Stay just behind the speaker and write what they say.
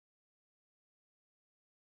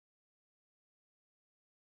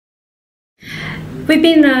We've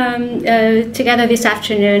been together this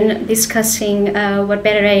afternoon discussing what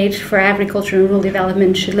better aid for agriculture and rural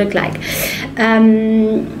development should look like.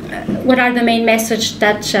 What are the main messages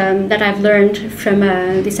that I've learned from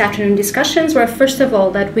this afternoon discussions? Well, first of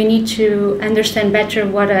all, that we need to understand better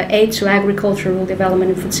what aid to agriculture, rural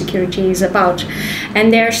development, and food security is about.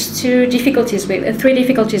 And there's three difficulties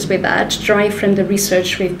with that, drawing from the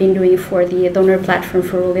research we've been doing for the donor platform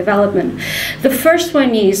for rural development. The first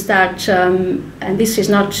one is that, and this is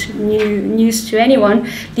not news to anyone,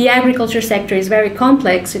 the agriculture sector is very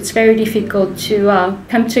complex. It's very difficult to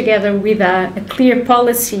come together with a clear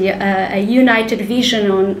policy, a united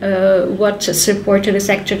vision on what support to the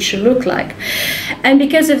sector should look like. And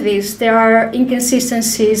because of this, there are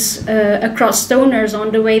inconsistencies across donors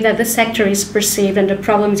on the way that the sector is perceived and the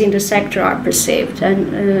problems in the sector are perceived.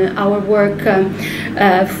 And our work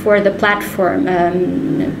for the platform,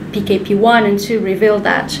 PKP 1 and 2, revealed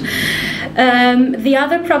that. The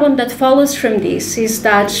other problem that follows from this is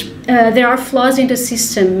that there are flaws in the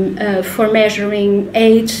system for measuring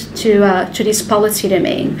aid to this policy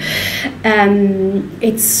domain.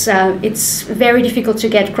 It's very difficult to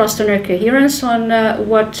get cross-donor coherence on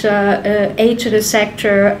what aid to the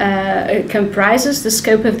sector comprises, the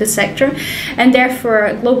scope of the sector, and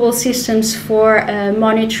therefore global systems for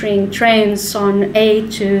monitoring trends on aid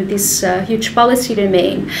to this huge policy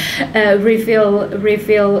domain reveal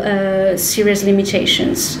serious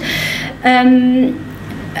limitations.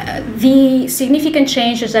 The significant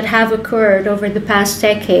changes that have occurred over the past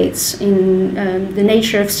decades in the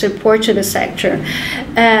nature of support to the sector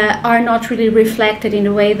are not really reflected in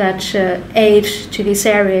the way that aid to this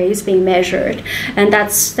area is being measured, and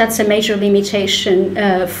that's a major limitation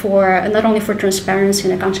for not only for transparency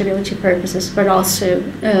and accountability purposes, but also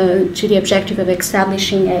to the objective of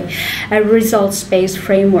establishing a results-based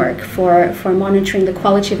framework for monitoring the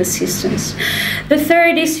quality of assistance. The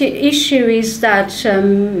third issue is that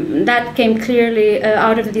that came clearly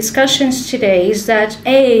out of the discussions today, is that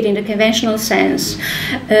aid in the conventional sense,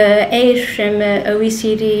 aid from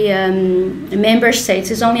OECD member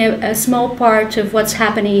states, is only a small part of what's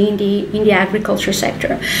happening in the agriculture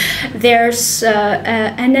sector. There's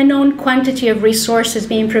an unknown quantity of resources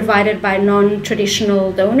being provided by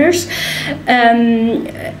non-traditional donors,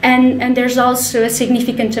 and there's also a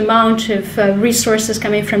significant amount of resources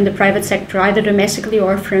coming from the private sector, either domestically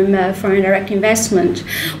or from foreign direct investment.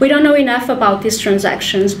 We don't know enough about these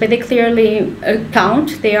transactions, but they clearly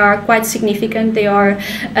count. They are quite significant. They are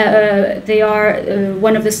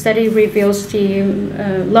one of the study reveals the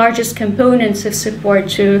largest components of support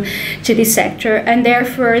to this sector, and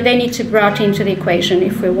therefore they need to be brought into the equation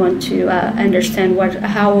if we want to understand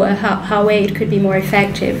how aid could be more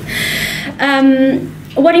effective.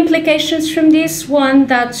 What implications from this? One,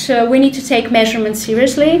 that we need to take measurement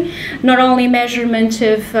seriously, not only measurement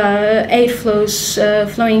of aid flows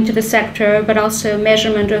flowing to the sector, but also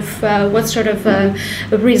measurement of what sort of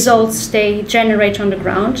results they generate on the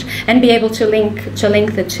ground, and be able to link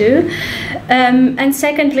the two. And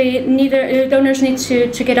secondly, donors need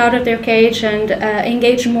to get out of their cage and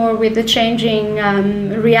engage more with the changing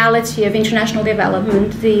reality of international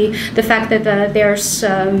development. The fact that there's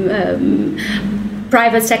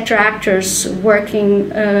private sector actors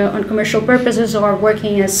working on commercial purposes or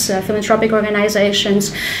working as philanthropic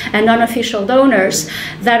organizations and non-official donors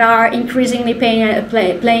that are increasingly playing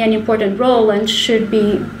an important role and should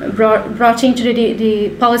be brought into the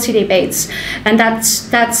policy debates. And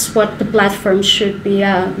that's what the platform should be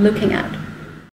looking at.